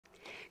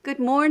Good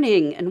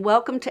morning and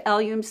welcome to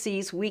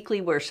LUMC's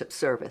weekly worship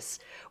service.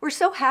 We're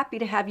so happy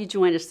to have you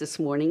join us this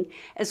morning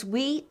as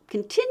we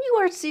continue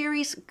our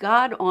series,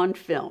 God on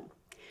Film.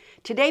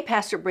 Today,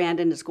 Pastor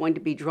Brandon is going to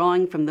be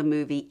drawing from the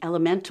movie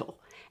Elemental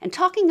and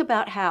talking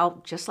about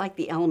how, just like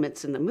the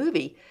elements in the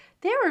movie,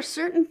 there are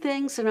certain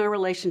things in our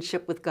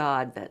relationship with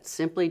God that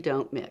simply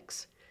don't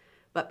mix.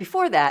 But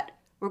before that,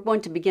 we're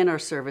going to begin our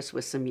service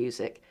with some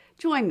music.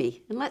 Join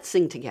me and let's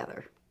sing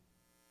together.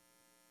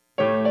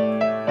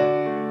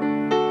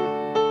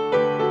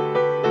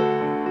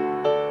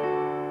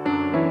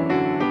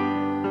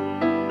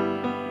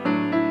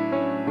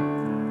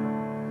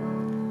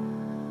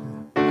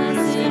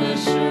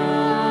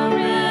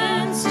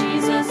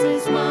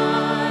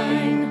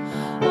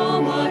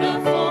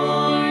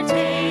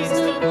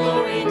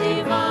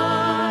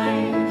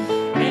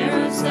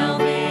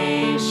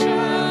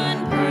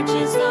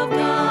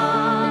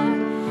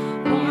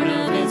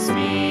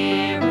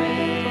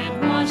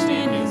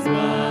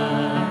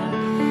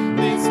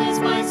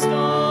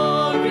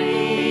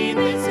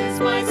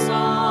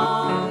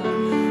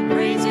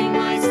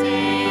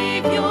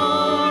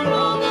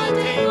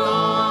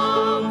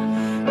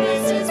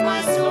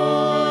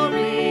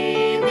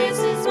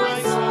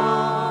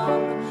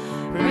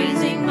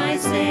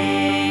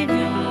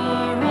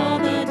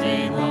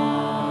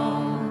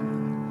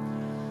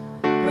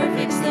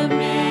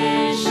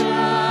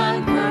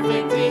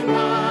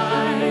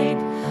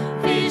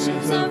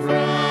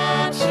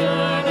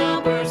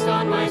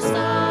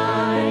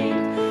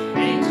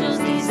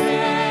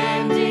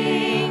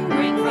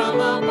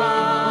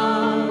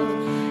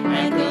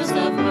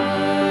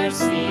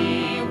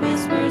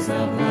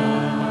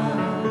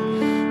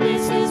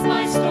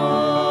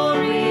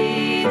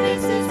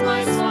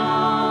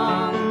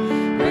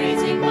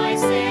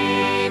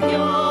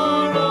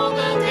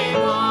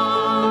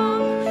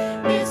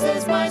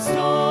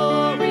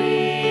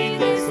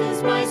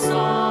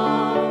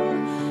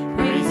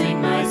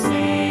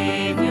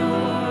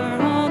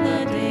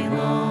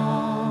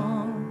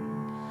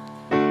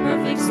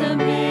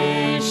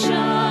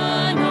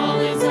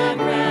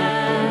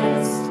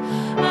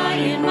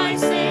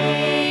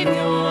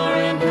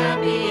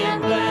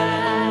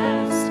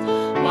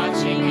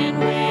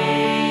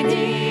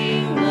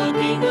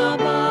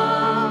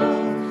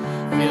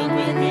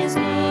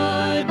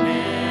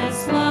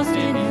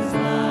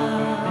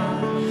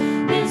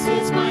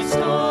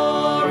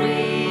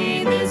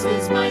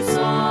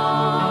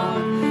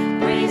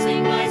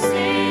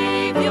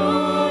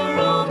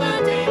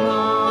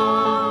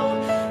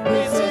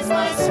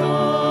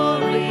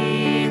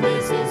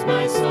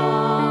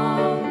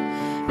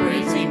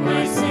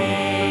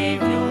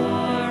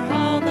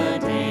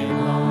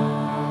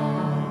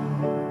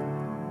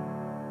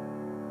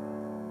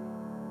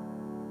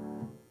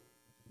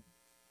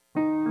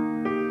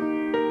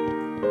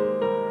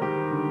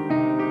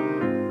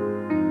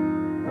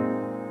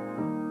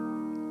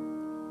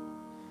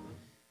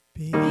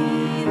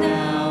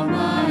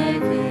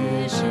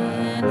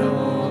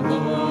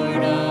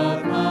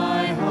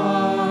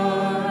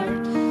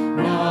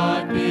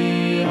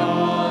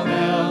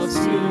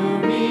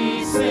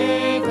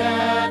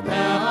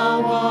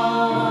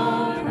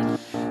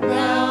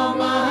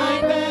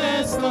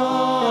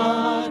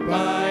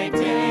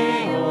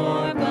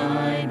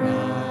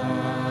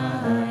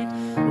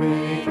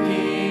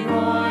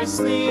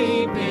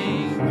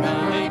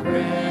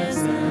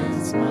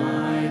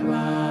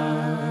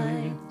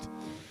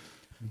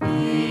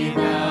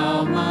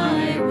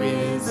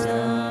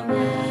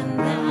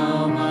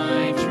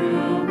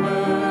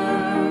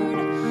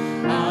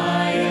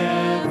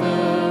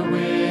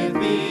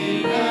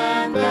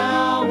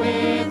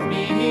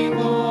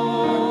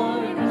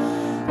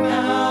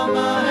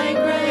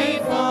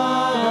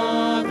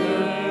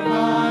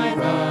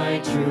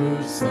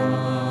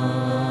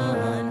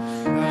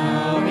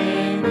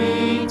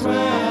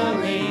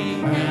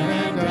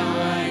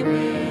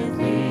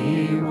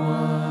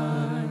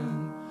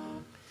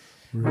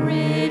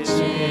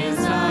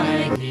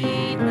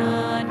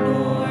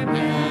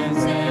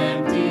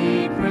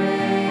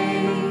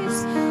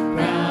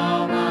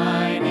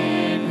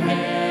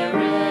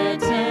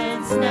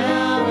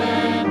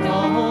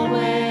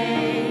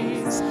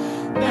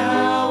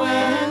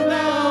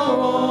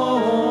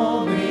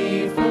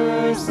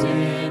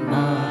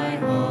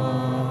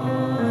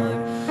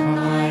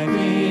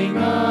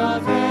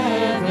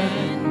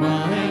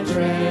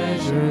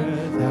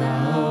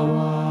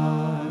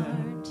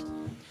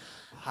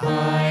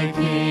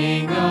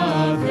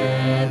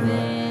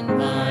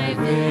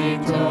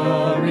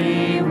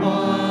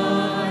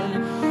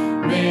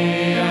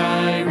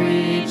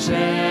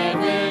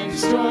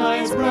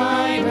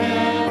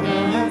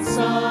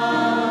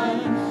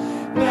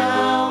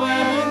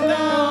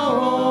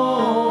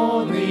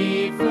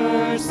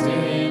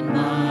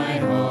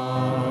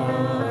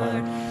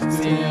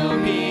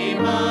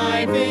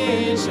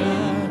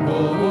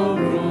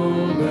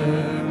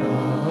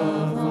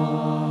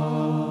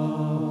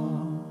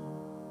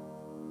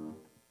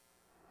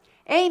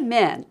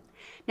 Amen.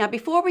 Now,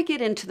 before we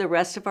get into the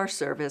rest of our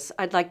service,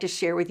 I'd like to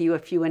share with you a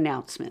few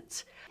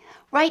announcements.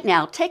 Right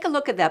now, take a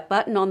look at that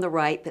button on the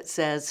right that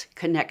says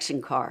Connection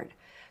Card.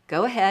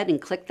 Go ahead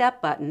and click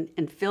that button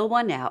and fill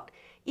one out,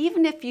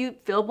 even if you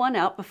filled one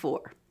out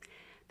before.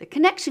 The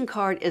Connection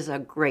Card is a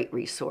great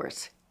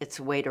resource. It's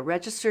a way to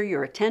register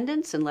your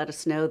attendance and let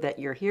us know that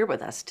you're here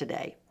with us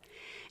today.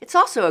 It's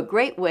also a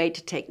great way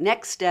to take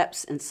next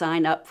steps and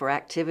sign up for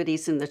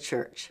activities in the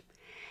church.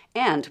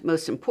 And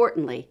most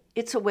importantly,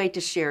 it's a way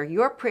to share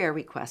your prayer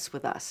requests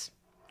with us.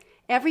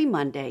 Every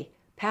Monday,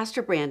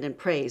 Pastor Brandon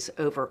prays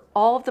over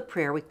all of the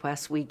prayer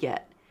requests we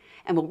get,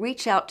 and will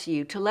reach out to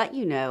you to let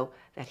you know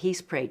that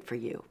he's prayed for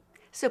you.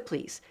 So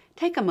please,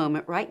 take a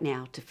moment right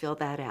now to fill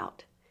that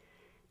out.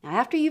 Now,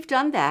 after you've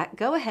done that,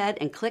 go ahead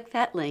and click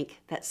that link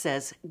that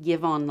says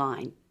Give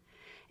Online.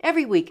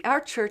 Every week,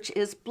 our church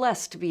is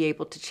blessed to be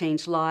able to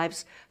change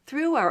lives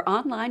through our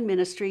online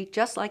ministry,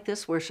 just like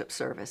this worship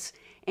service,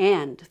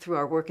 and through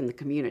our work in the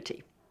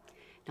community.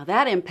 Now,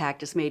 that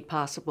impact is made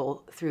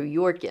possible through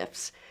your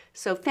gifts,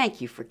 so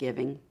thank you for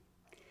giving.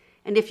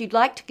 And if you'd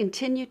like to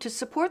continue to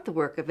support the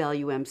work of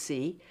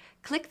LUMC,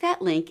 click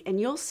that link and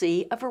you'll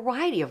see a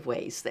variety of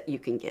ways that you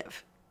can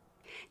give.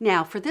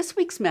 Now, for this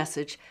week's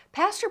message,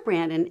 Pastor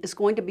Brandon is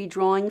going to be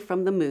drawing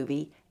from the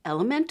movie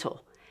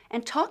Elemental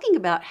and talking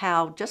about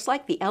how, just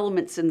like the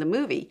elements in the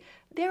movie,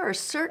 there are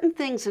certain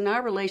things in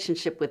our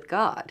relationship with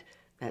God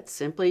that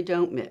simply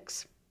don't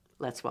mix.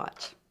 Let's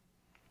watch.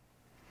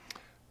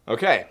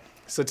 Okay,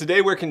 so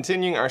today we're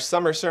continuing our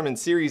summer sermon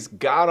series,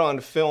 God on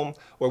Film,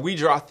 where we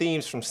draw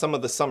themes from some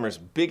of the summer's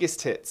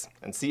biggest hits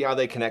and see how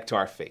they connect to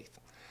our faith.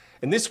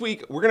 And this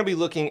week, we're going to be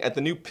looking at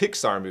the new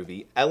Pixar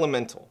movie,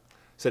 Elemental.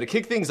 So to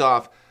kick things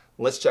off,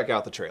 let's check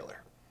out the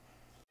trailer.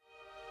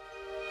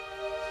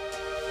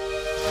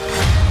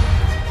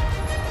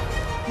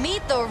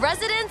 Meet the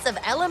residents of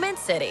Element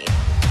City.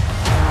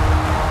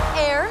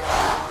 Air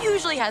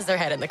usually has their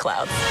head in the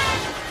clouds.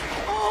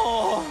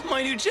 Oh,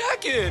 my new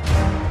jacket!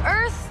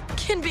 Earth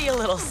can be a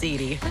little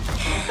seedy.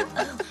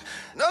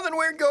 Nothing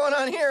weird going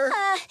on here.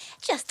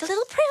 Just a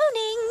little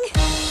pruning.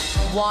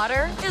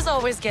 Water is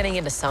always getting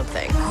into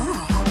something.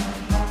 Help!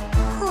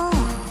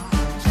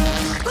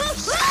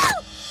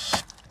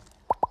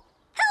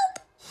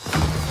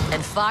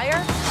 And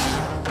fire,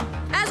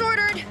 as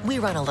ordered, we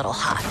run a little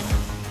hot.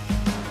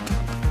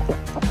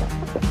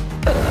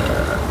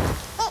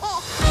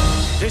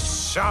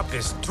 This shop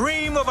is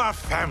dream of our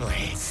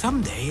family.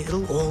 Someday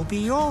it'll all be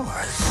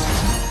yours.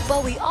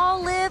 But we all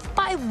live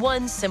by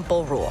one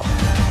simple rule.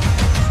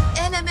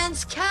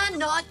 Elements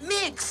cannot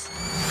mix.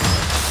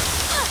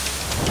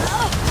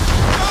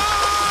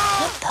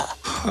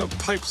 The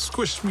pipe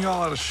squished me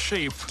all out of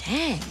shape.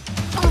 Dang.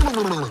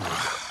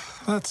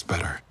 That's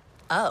better.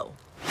 Oh.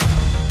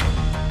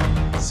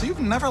 So you've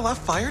never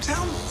left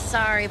Firetown?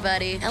 Sorry,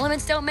 buddy.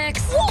 Elements don't mix.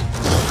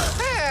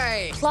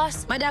 Hey!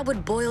 Plus, my dad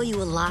would boil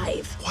you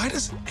alive. Why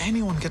does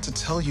anyone get to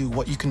tell you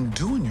what you can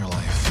do in your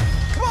life?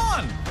 Come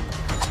on!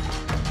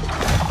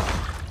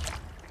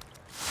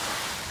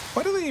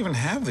 Why do they even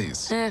have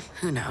these?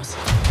 Who knows?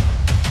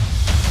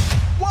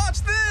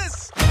 Watch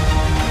this!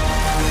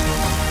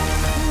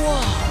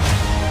 Whoa.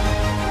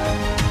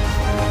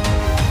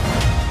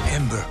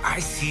 Ember, I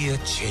see a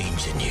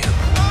change in you.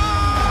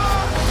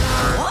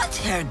 What,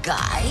 hair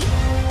guy?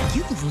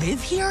 You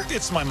live here?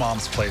 It's my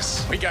mom's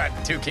place. We got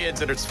 2 kids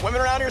that are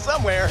swimming around here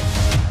somewhere.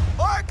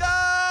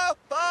 Orca!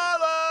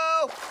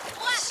 Follow!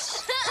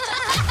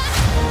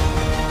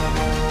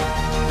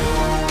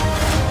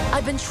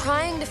 I've been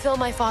trying to fill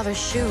my father's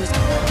shoes,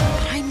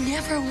 but I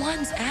never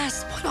once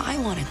asked what I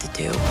wanted to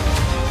do.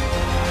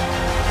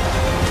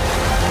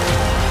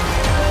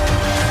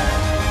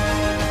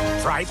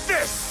 Try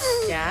this!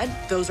 Dad,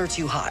 those are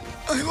too hot.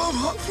 I love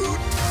hot food.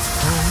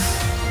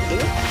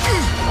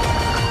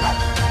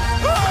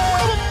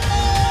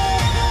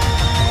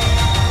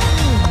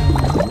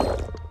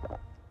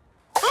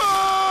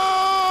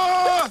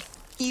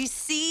 You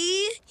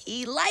see?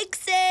 He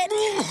likes it.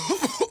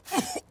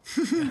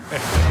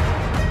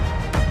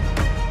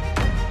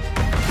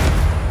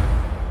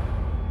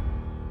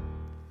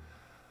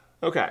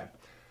 Okay,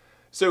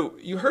 so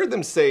you heard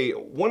them say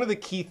one of the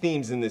key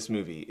themes in this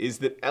movie is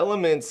that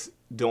elements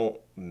don't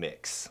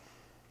mix,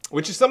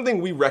 which is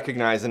something we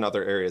recognize in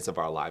other areas of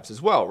our lives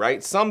as well,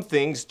 right? Some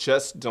things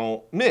just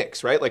don't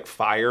mix, right? Like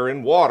fire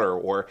and water,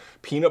 or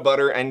peanut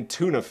butter and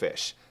tuna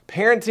fish,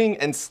 parenting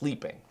and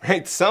sleeping,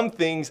 right? Some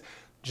things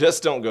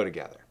just don't go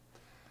together.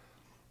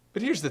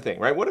 But here's the thing,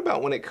 right? What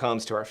about when it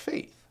comes to our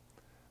faith?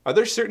 Are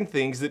there certain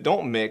things that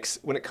don't mix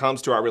when it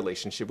comes to our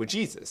relationship with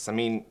Jesus? I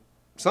mean,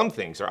 some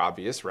things are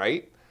obvious,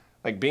 right?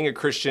 Like being a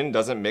Christian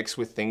doesn't mix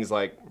with things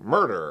like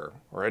murder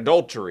or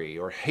adultery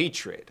or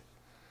hatred.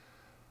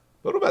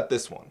 But what about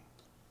this one?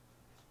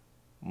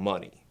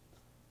 Money.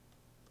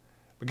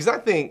 Because I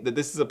think that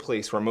this is a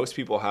place where most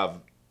people have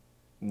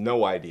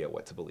no idea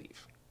what to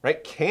believe,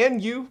 right? Can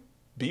you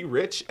be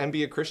rich and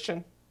be a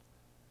Christian?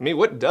 I mean,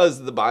 what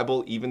does the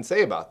Bible even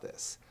say about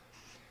this?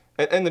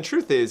 And the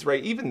truth is,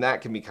 right, even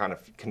that can be kind of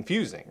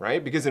confusing,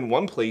 right? Because in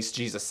one place,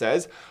 Jesus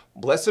says,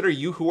 "Blessed are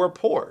you who are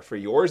poor, for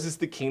yours is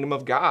the kingdom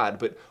of God.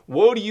 But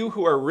woe to you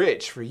who are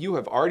rich, for you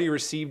have already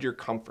received your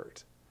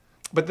comfort."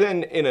 But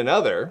then in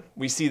another,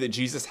 we see that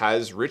Jesus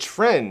has rich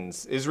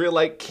friends.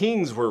 Israelite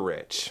kings were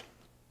rich.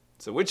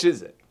 So which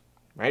is it,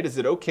 right? Is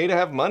it okay to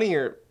have money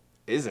or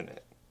isn't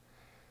it?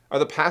 Are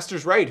the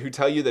pastors right who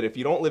tell you that if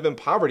you don't live in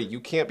poverty, you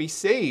can't be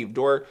saved?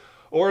 Or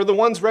are the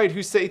ones right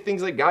who say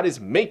things like God is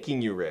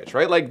making you rich,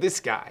 right? Like this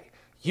guy,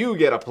 you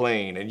get a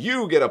plane and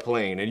you get a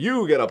plane and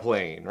you get a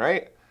plane,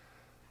 right?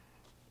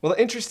 Well,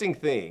 the interesting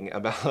thing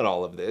about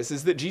all of this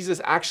is that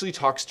Jesus actually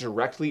talks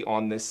directly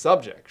on this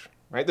subject,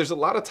 right? There's a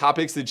lot of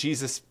topics that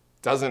Jesus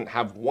doesn't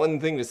have one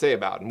thing to say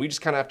about, and we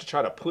just kind of have to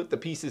try to put the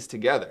pieces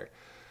together.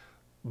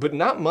 But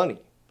not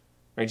money,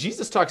 right?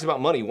 Jesus talks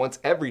about money once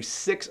every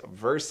 6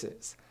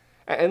 verses.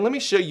 And let me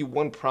show you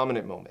one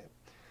prominent moment.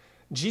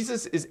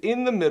 Jesus is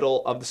in the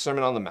middle of the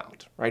Sermon on the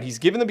Mount, right? He's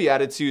given the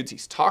Beatitudes,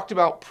 he's talked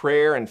about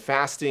prayer and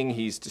fasting,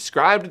 he's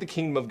described the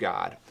kingdom of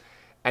God,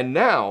 and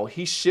now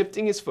he's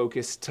shifting his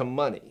focus to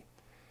money.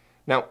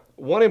 Now,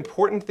 one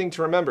important thing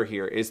to remember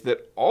here is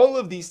that all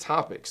of these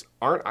topics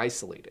aren't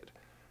isolated,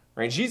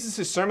 right?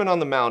 Jesus' Sermon on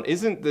the Mount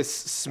isn't this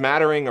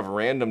smattering of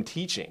random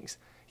teachings.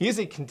 He is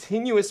a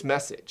continuous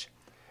message.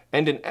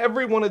 And in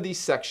every one of these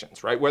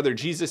sections, right, whether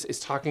Jesus is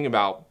talking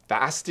about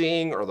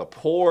fasting or the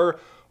poor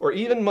or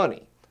even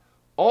money,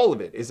 all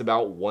of it is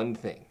about one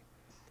thing.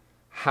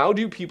 How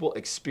do people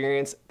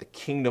experience the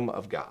kingdom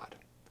of God?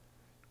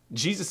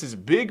 Jesus'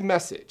 big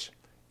message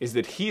is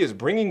that he is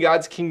bringing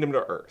God's kingdom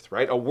to earth,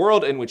 right? A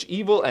world in which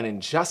evil and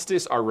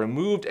injustice are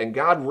removed and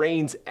God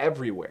reigns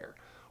everywhere,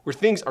 where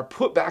things are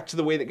put back to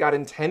the way that God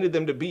intended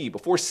them to be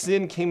before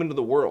sin came into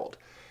the world.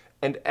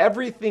 And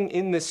everything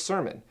in this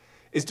sermon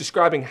is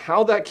describing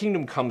how that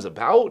kingdom comes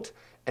about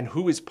and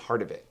who is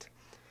part of it.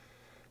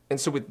 And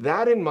so with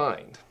that in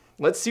mind,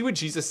 let's see what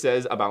Jesus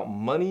says about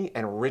money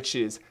and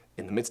riches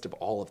in the midst of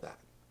all of that.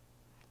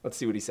 Let's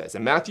see what he says.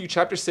 In Matthew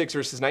chapter 6,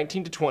 verses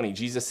 19 to 20,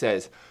 Jesus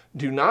says,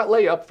 "Do not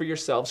lay up for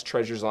yourselves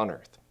treasures on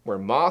earth, where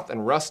moth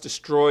and rust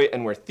destroy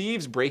and where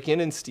thieves break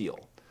in and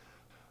steal.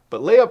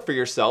 But lay up for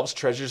yourselves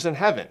treasures in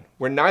heaven,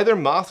 where neither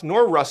moth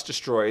nor rust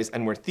destroys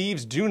and where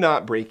thieves do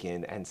not break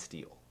in and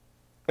steal."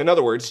 In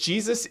other words,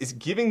 Jesus is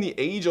giving the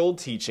age-old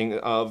teaching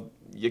of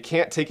you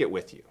can't take it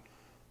with you,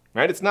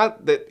 right? It's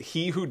not that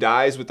he who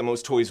dies with the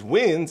most toys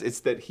wins, it's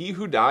that he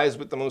who dies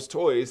with the most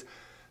toys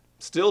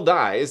still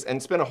dies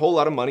and spent a whole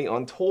lot of money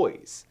on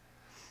toys.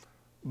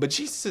 But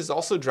Jesus is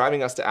also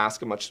driving us to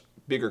ask a much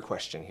bigger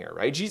question here,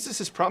 right?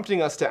 Jesus is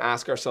prompting us to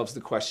ask ourselves the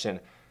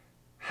question,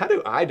 how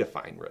do I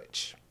define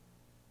rich?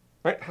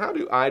 Right? How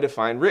do I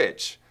define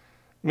rich?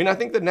 I mean, I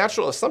think the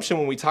natural assumption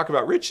when we talk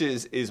about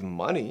riches is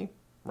money,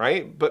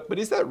 right? But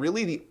is that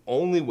really the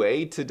only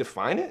way to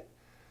define it?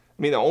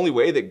 I mean, the only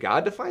way that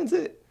God defines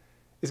it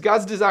is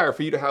God's desire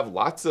for you to have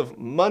lots of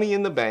money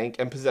in the bank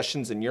and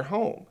possessions in your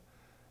home.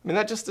 I mean,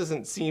 that just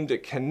doesn't seem to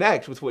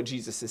connect with what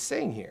Jesus is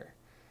saying here.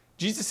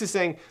 Jesus is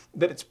saying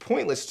that it's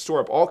pointless to store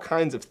up all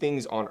kinds of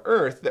things on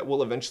earth that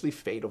will eventually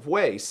fade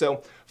away.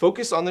 So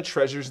focus on the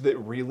treasures that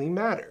really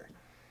matter.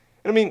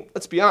 And I mean,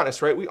 let's be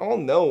honest, right? We all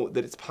know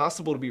that it's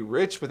possible to be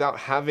rich without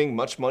having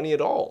much money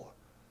at all.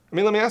 I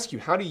mean, let me ask you,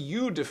 how do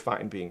you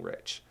define being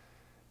rich?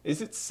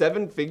 Is it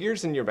 7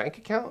 figures in your bank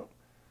account?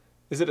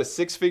 Is it a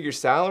 6-figure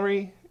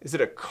salary? Is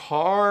it a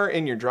car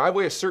in your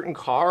driveway, a certain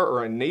car,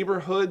 or a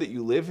neighborhood that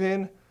you live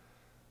in?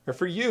 Or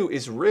for you,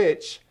 is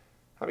rich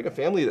having a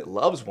family that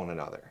loves one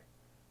another?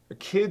 Or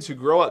kids who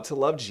grow up to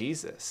love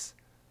Jesus?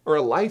 Or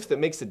a life that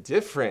makes a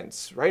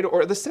difference, right?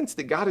 Or the sense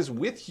that God is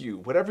with you,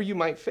 whatever you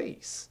might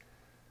face.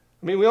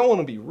 I mean, we all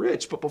want to be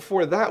rich, but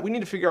before that, we need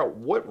to figure out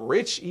what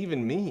rich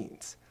even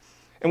means.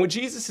 And what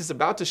Jesus is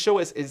about to show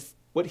us is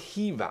what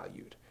he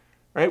valued,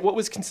 right? What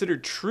was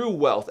considered true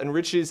wealth and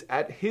riches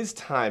at his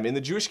time in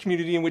the Jewish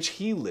community in which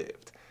he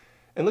lived.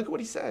 And look at what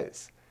he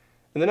says.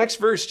 In the next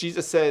verse,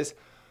 Jesus says,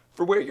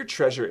 "For where your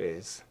treasure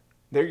is,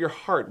 there your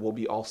heart will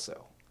be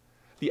also.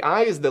 The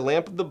eye is the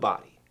lamp of the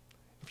body.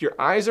 If your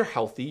eyes are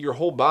healthy, your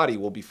whole body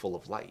will be full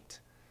of light.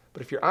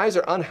 But if your eyes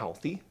are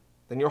unhealthy,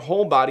 then your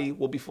whole body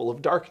will be full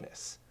of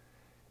darkness.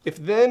 If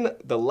then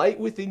the light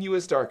within you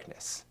is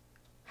darkness,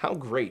 how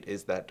great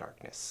is that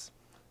darkness?"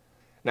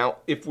 Now,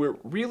 if we're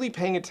really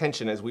paying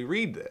attention as we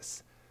read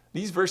this,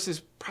 these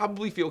verses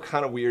probably feel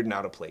kind of weird and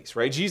out of place,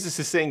 right? Jesus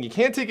is saying you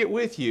can't take it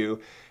with you,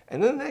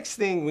 and then the next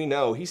thing we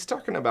know, he's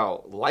talking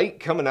about light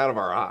coming out of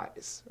our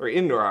eyes, or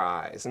into our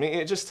eyes. I mean,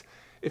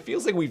 it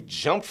feels like we've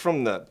jumped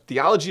from the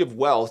theology of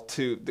wealth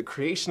to the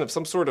creation of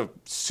some sort of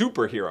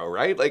superhero,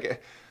 right?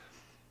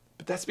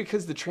 But that's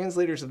because the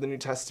translators of the New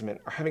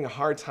Testament are having a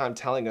hard time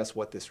telling us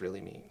what this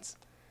really means.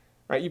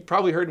 Right? You've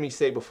probably heard me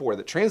say before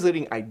that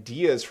translating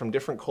ideas from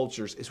different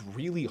cultures is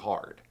really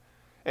hard.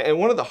 And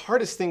one of the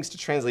hardest things to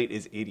translate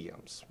is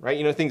idioms, right?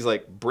 You know, things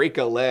like break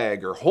a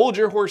leg or hold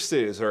your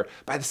horses or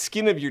by the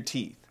skin of your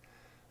teeth.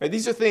 Right?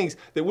 These are things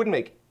that wouldn't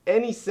make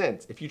any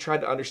sense if you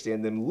tried to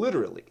understand them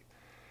literally.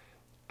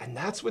 And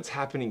that's what's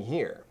happening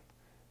here.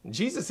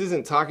 Jesus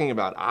isn't talking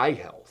about eye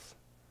health,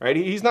 right?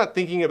 He's not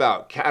thinking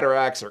about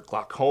cataracts or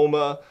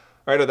glaucoma,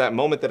 right, or that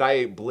moment that I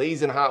ate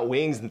blazing hot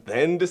wings and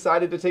then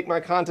decided to take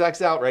my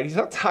contacts out, right? He's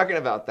not talking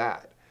about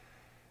that.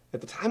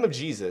 At the time of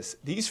Jesus,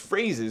 these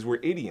phrases were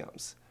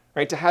idioms,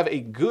 right? To have a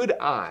good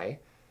eye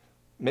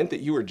meant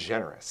that you were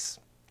generous.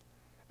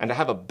 And to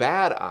have a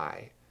bad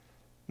eye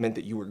meant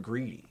that you were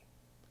greedy.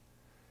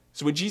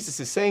 So what Jesus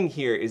is saying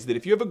here is that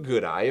if you have a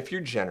good eye, if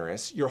you're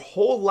generous, your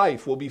whole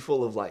life will be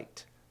full of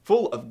light,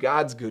 full of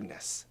God's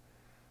goodness.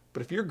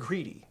 But if you're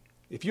greedy,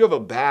 if you have a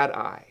bad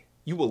eye,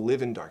 you will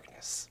live in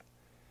darkness.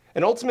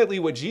 And ultimately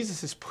what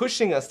Jesus is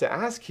pushing us to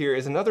ask here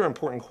is another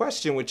important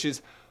question, which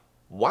is,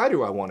 why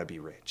do I want to be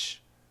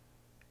rich?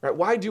 Right?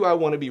 Why do I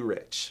want to be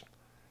rich?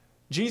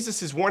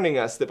 Jesus is warning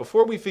us that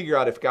before we figure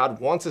out if God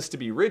wants us to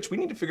be rich, we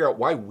need to figure out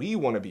why we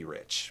want to be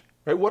rich.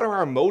 Right? What are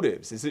our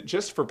motives? Is it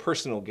just for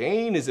personal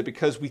gain? Is it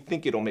because we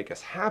think it'll make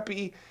us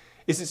happy?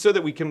 Is it so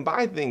that we can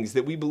buy things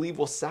that we believe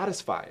will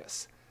satisfy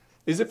us?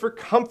 Is it for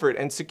comfort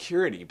and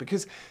security?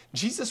 Because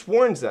Jesus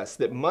warns us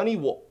that money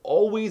will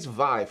always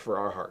vie for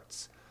our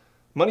hearts.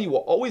 Money will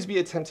always be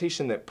a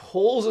temptation that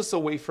pulls us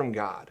away from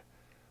God.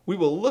 We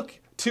will look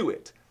to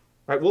it,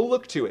 right? We'll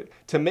look to it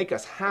to make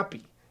us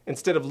happy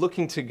instead of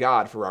looking to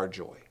God for our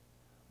joy.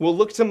 We'll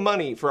look to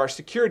money for our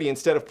security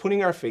instead of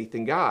putting our faith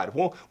in God.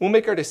 We'll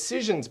make our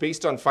decisions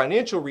based on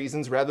financial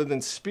reasons rather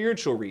than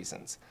spiritual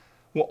reasons.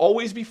 We'll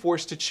always be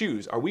forced to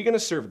choose. Are we going to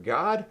serve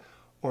God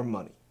or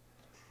money?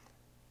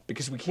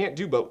 Because we can't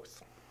do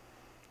both.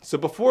 So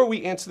before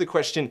we answer the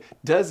question,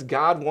 does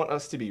God want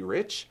us to be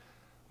rich?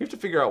 We have to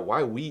figure out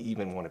why we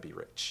even want to be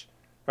rich.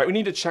 Right? We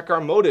need to check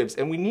our motives,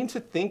 and we need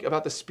to think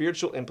about the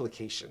spiritual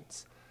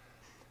implications.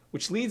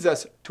 Which leads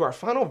us to our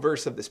final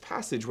verse of this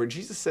passage where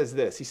Jesus says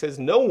this. He says,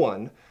 no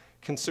one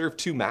can serve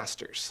two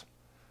masters.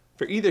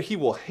 For either he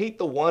will hate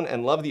the one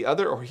and love the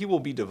other, or he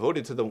will be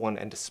devoted to the one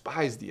and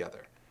despise the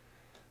other.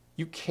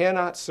 You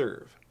cannot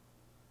serve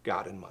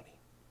God and money.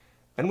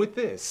 And with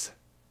this,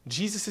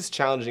 Jesus is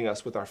challenging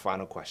us with our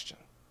final question,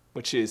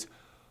 which is,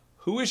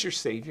 who is your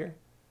Savior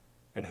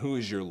and who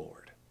is your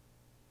Lord?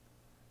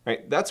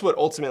 Right? That's what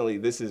ultimately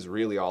this is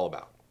really all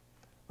about.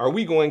 Are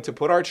we going to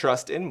put our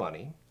trust in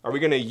money? Are we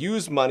going to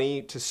use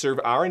money to serve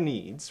our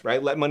needs,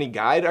 right? Let money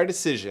guide our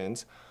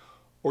decisions?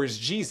 Or is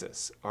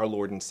Jesus our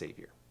Lord and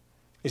Savior?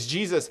 Is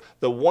Jesus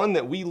the one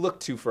that we look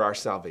to for our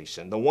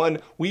salvation? The one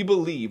we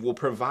believe will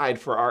provide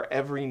for our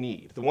every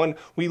need? The one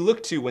we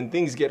look to when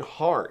things get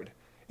hard?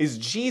 Is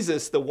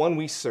Jesus the one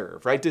we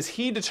serve, right? Does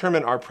he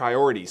determine our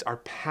priorities, our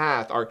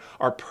path,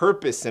 our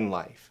purpose in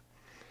life?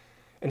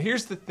 And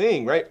here's the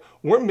thing, right?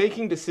 We're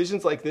making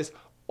decisions like this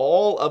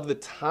all of the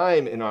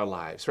time in our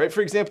lives, right?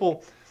 For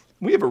example,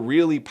 we have a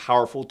really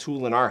powerful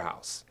tool in our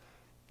house,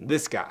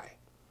 this guy,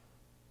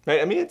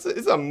 right? I mean, it's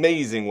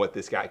amazing what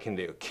this guy can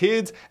do.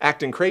 Kids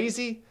acting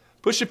crazy,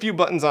 push a few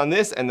buttons on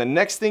this, and the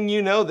next thing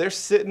you know, they're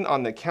sitting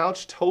on the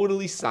couch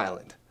totally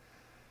silent,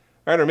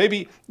 right? Or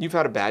maybe you've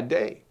had a bad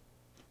day.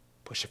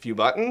 Push a few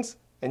buttons,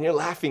 and you're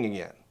laughing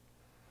again.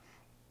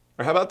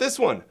 Or how about this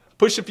one?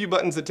 Push a few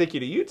buttons that take you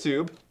to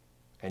YouTube,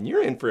 and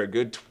you're in for a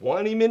good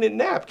 20-minute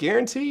nap,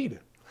 guaranteed.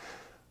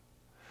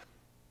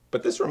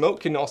 But this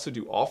remote can also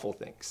do awful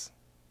things,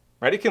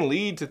 right? It can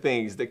lead to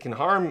things that can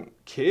harm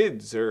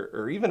kids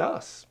or even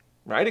us,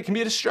 right? It can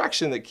be a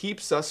distraction that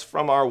keeps us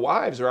from our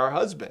wives or our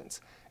husbands.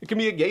 It can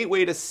be a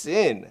gateway to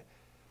sin.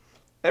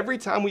 Every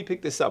time we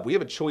pick this up, we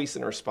have a choice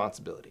and a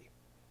responsibility.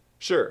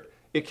 Sure,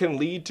 it can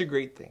lead to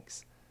great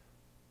things,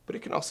 but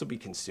it can also be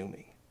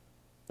consuming,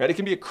 right? It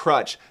can be a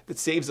crutch that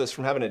saves us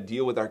from having to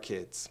deal with our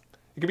kids.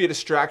 It can be a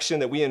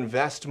distraction that we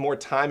invest more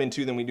time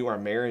into than we do our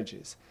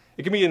marriages.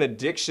 It can be an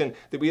addiction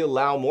that we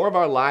allow more of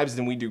our lives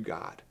than we do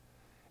God.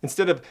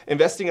 Instead of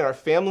investing in our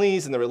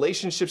families and the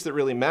relationships that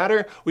really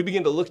matter, we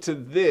begin to look to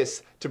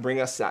this to bring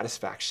us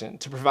satisfaction,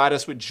 to provide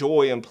us with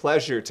joy and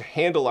pleasure, to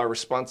handle our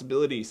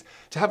responsibilities,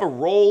 to have a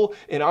role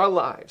in our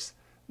lives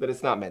that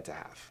it's not meant to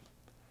have.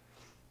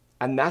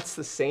 And that's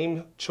the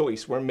same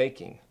choice we're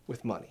making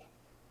with money,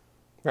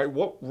 right?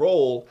 What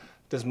role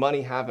does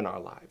money have in our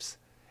lives?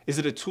 Is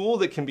it a tool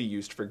that can be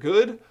used for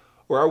good,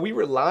 or are we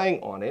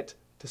relying on it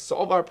to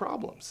solve our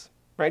problems,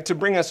 right? To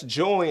bring us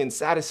joy and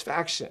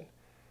satisfaction.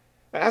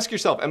 Now ask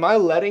yourself, am I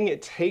letting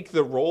it take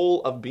the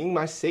role of being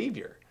my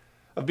Savior,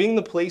 of being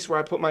the place where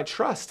I put my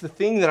trust, the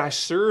thing that I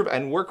serve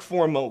and work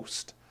for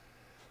most?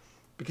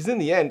 Because in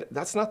the end,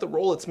 that's not the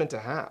role it's meant to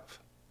have,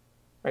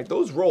 right?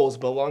 Those roles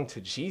belong to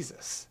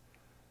Jesus.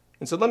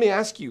 And so let me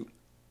ask you,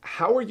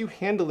 how are you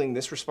handling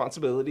this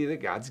responsibility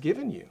that God's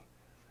given you?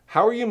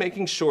 How are you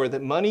making sure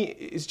that money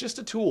is just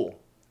a tool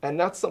and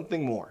not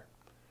something more?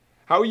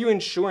 How are you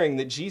ensuring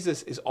that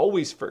Jesus is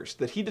always first,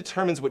 that he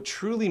determines what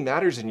truly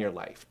matters in your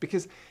life?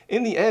 Because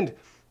in the end,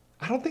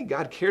 I don't think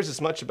God cares as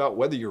much about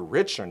whether you're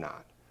rich or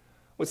not.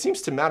 What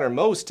seems to matter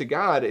most to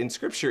God in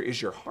Scripture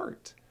is your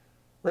heart.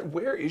 Right?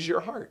 Where is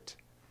your heart?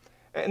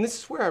 And this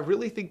is where I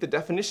really think the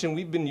definition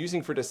we've been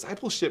using for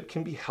discipleship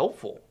can be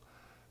helpful.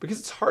 Because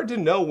it's hard to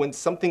know when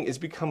something is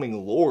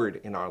becoming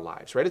Lord in our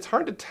lives, right? It's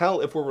hard to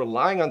tell if we're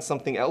relying on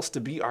something else to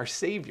be our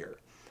Savior.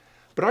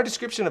 But our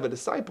description of a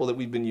disciple that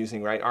we've been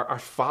using, right, our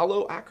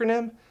FOLLOW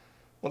acronym,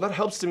 well, that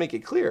helps to make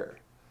it clear.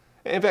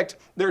 In fact,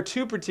 there are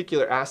two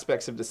particular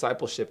aspects of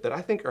discipleship that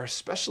I think are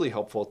especially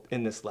helpful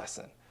in this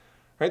lesson.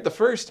 right? The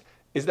first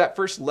is that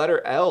first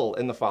letter L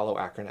in the follow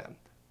acronym.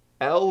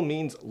 L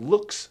means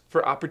looks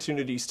for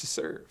opportunities to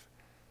serve.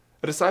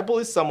 A disciple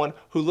is someone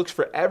who looks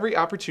for every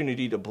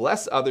opportunity to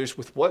bless others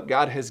with what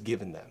God has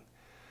given them.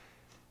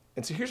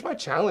 And so here's my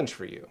challenge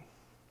for you.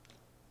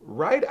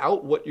 Write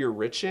out what you're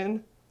rich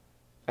in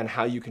and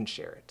how you can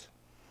share it.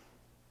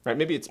 Right?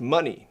 Maybe it's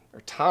money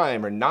or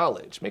time or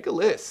knowledge. Make a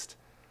list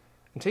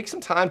and take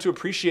some time to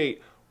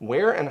appreciate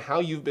where and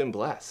how you've been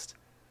blessed.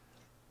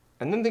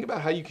 And then think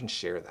about how you can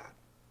share that.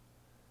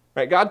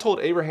 Right? God told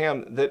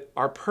Abraham that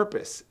our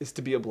purpose is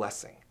to be a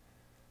blessing.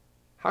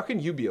 How can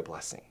you be a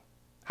blessing?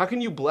 How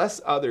can you bless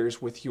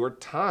others with your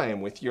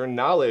time, with your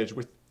knowledge,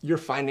 with your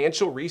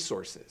financial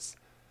resources?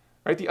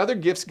 Right? The other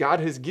gifts God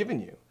has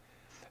given you.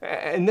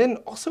 And then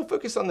also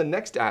focus on the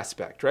next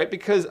aspect, right?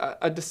 Because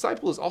a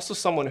disciple is also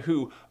someone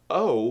who,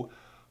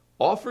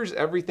 offers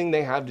everything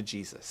they have to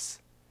Jesus.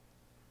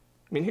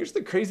 I mean, here's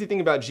the crazy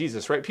thing about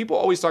Jesus, right? People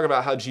always talk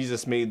about how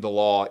Jesus made the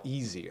law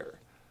easier.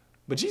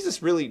 But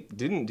Jesus really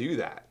didn't do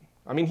that.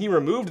 I mean, he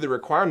removed the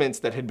requirements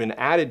that had been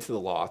added to the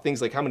law,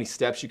 things like how many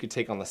steps you could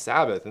take on the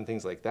Sabbath and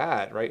things like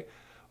that, right?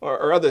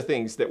 Or other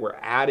things that were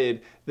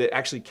added that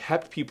actually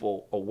kept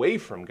people away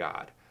from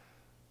God.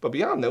 But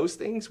beyond those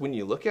things, when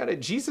you look at it,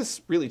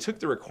 Jesus really took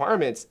the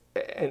requirements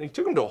and he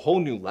took them to a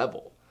whole new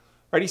level,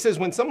 right? He says,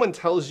 when someone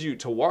tells you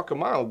to walk a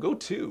mile, go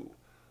 2.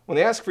 When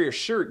they ask for your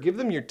shirt, give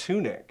them your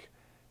tunic.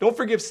 Don't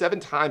forgive 7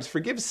 times,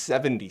 forgive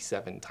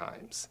 77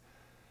 times.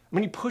 I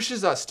mean, he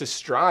pushes us to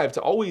strive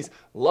to always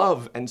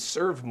love and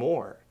serve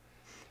more.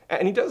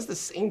 And he does the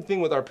same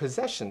thing with our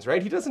possessions,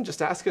 right? He doesn't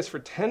just ask us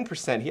for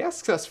 10%, he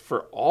asks us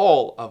for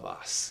all of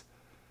us.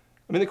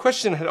 I mean, the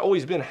question had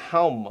always been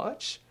how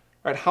much?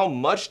 Right? How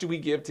much do we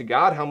give to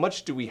God? How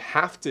much do we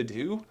have to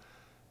do?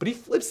 But he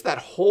flips that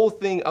whole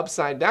thing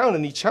upside down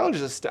and he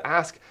challenges us to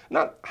ask,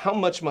 not how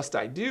much must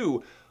I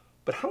do,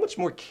 but how much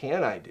more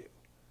can I do?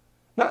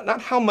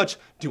 Not how much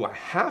do I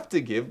have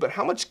to give, but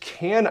how much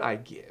can I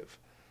give?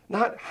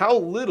 Not how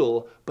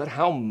little, but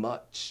how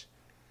much.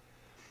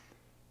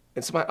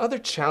 And so my other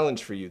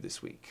challenge for you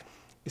this week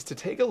is to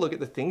take a look at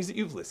the things that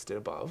you've listed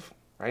above,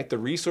 right? The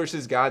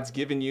resources God's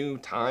given you,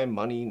 time,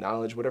 money,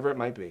 knowledge, whatever it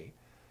might be.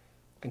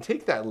 And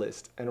take that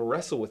list and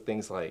wrestle with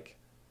things like,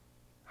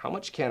 how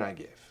much can I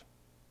give?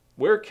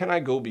 Where can I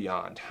go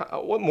beyond?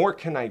 What more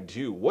can I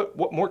do?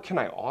 What more can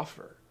I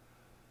offer?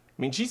 I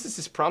mean, Jesus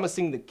is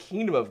promising the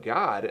kingdom of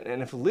God,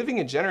 and if living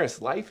a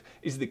generous life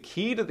is the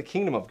key to the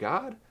kingdom of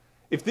God,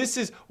 if this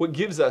is what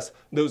gives us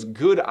those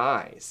good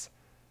eyes,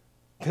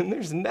 then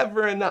there's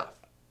never enough,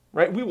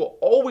 right? We will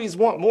always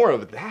want more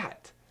of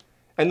that.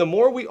 And the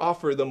more we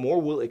offer, the more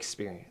we'll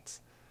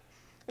experience.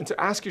 And so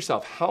ask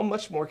yourself, how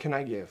much more can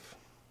I give?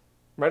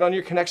 Right on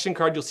your connection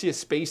card, you'll see a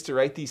space to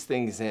write these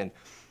things in.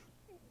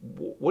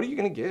 What are you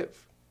going to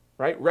give?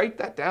 Right? Write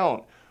that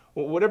down.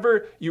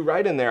 Whatever you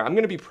write in there, I'm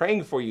going to be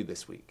praying for you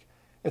this week.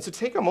 And so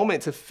take a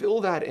moment to fill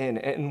that in.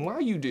 And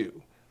while you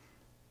do,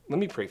 let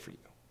me pray for you.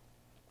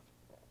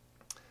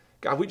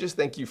 God, we just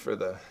thank you for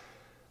the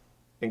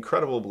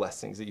incredible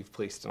blessings that you've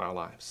placed in our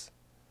lives.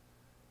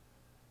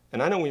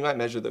 And I know we might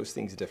measure those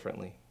things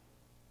differently.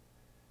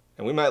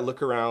 And we might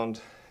look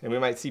around and we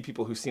might see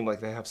people who seem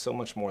like they have so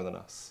much more than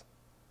us.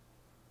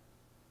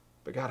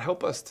 But God,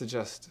 help us to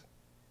just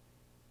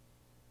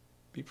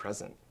be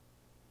present,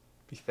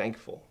 be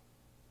thankful,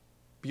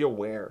 be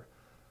aware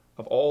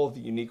of all of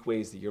the unique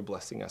ways that you're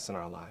blessing us in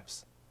our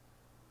lives.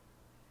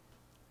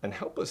 And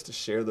help us to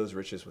share those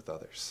riches with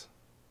others.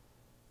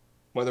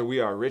 Whether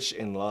we are rich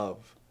in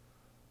love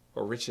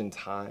or rich in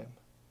time,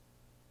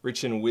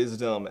 rich in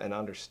wisdom and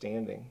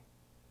understanding,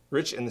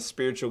 rich in the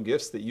spiritual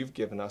gifts that you've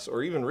given us,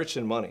 or even rich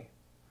in money,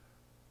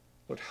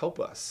 would help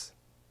us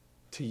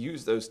to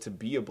use those to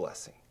be a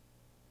blessing.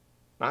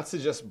 Not to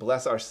just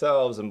bless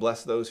ourselves and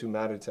bless those who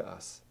matter to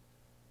us,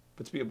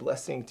 but to be a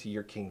blessing to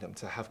your kingdom,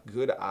 to have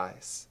good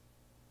eyes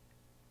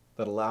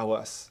that allow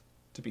us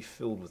to be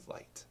filled with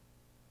light.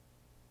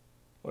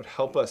 Lord,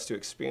 help us to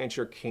experience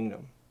your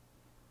kingdom,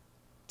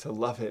 to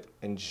love it,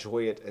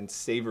 enjoy it, and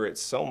savor it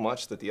so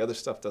much that the other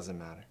stuff doesn't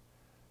matter.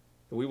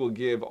 That we will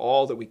give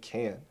all that we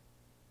can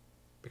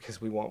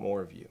because we want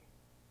more of you.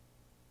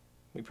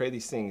 We pray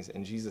these things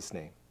in Jesus'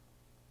 name.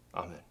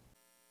 Amen.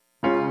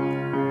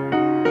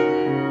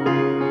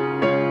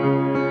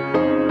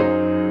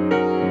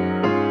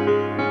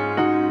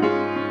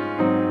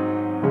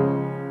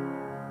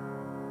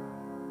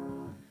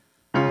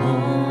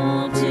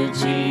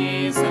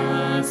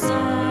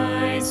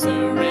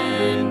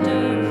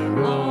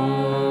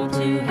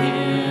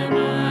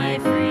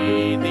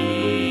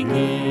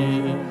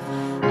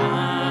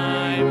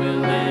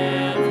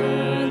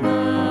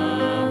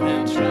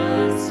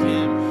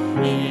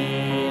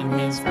 In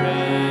his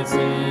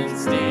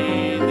presence.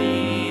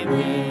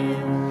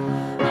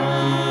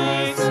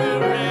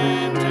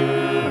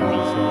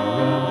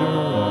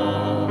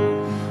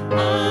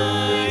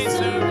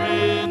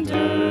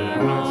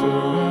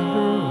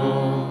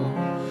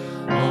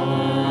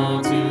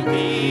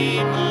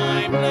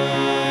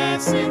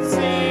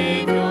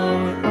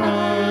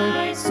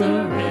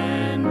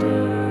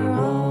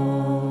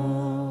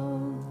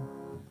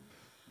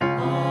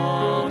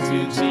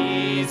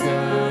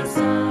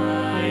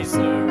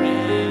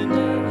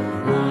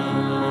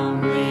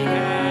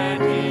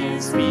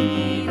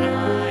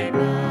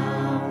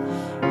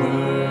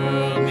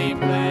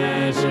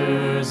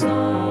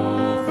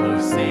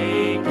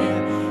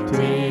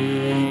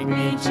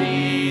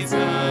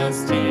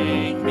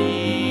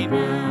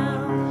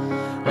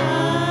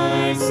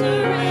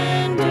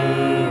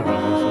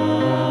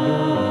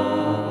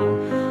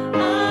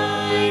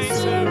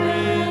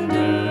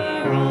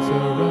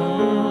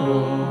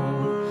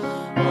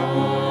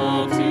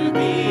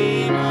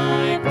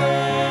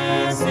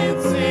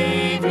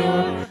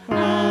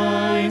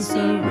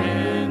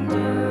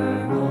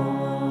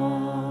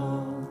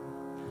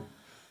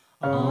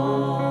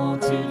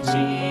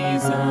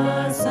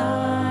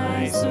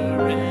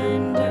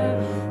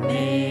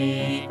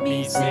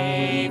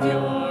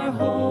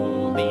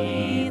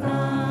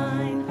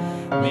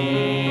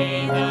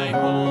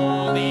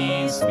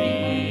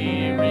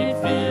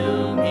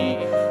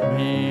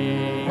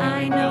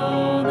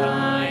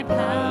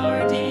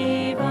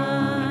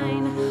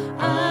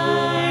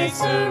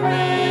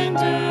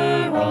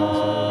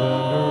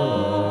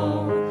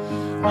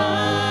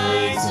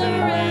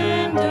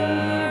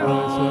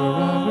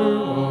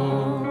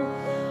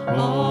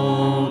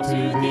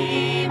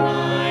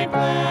 my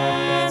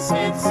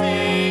blessed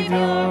Savior,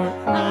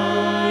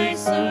 I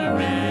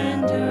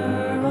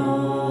surrender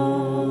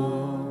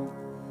all.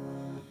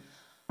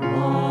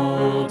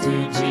 All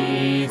to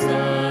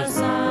Jesus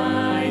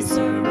I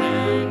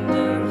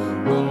surrender,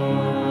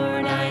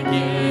 Lord, I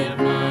give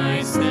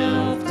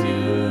myself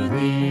to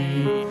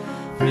Thee.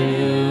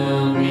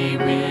 Fill me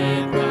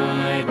with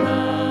Thy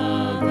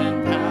love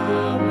and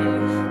power,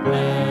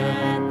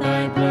 let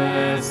Thy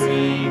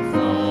blessing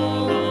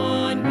fall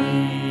on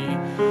me.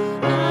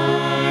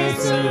 I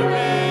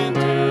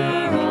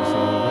surrender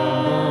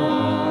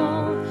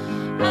all.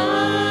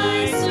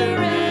 I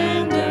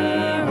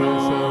surrender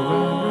all.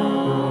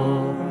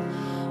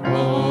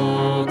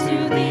 All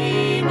to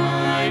Thee,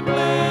 my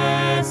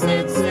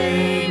blessed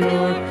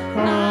Savior,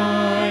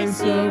 I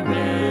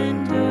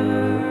surrender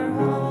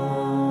all.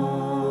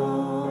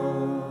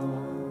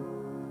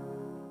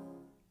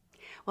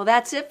 Well,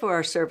 that's it for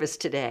our service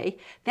today.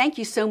 Thank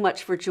you so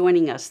much for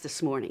joining us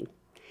this morning.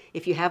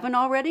 If you haven't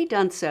already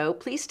done so,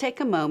 please take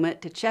a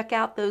moment to check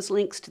out those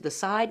links to the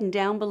side and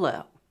down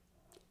below.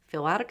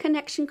 Fill out a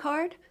connection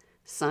card,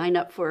 sign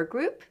up for a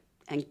group,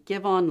 and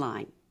give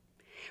online.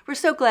 We're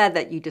so glad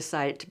that you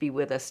decided to be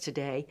with us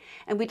today,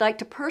 and we'd like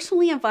to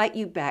personally invite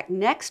you back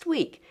next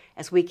week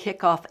as we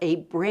kick off a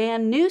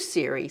brand new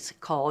series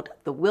called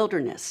The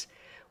Wilderness,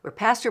 where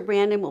Pastor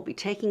Brandon will be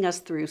taking us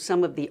through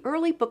some of the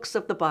early books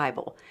of the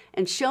Bible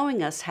and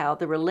showing us how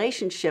the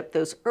relationship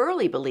those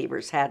early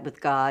believers had with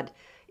God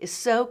is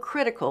so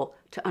critical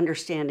to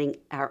understanding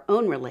our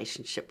own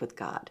relationship with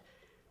God.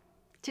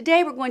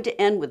 Today we're going to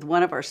end with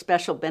one of our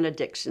special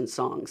benediction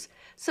songs,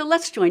 so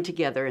let's join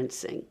together and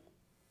sing.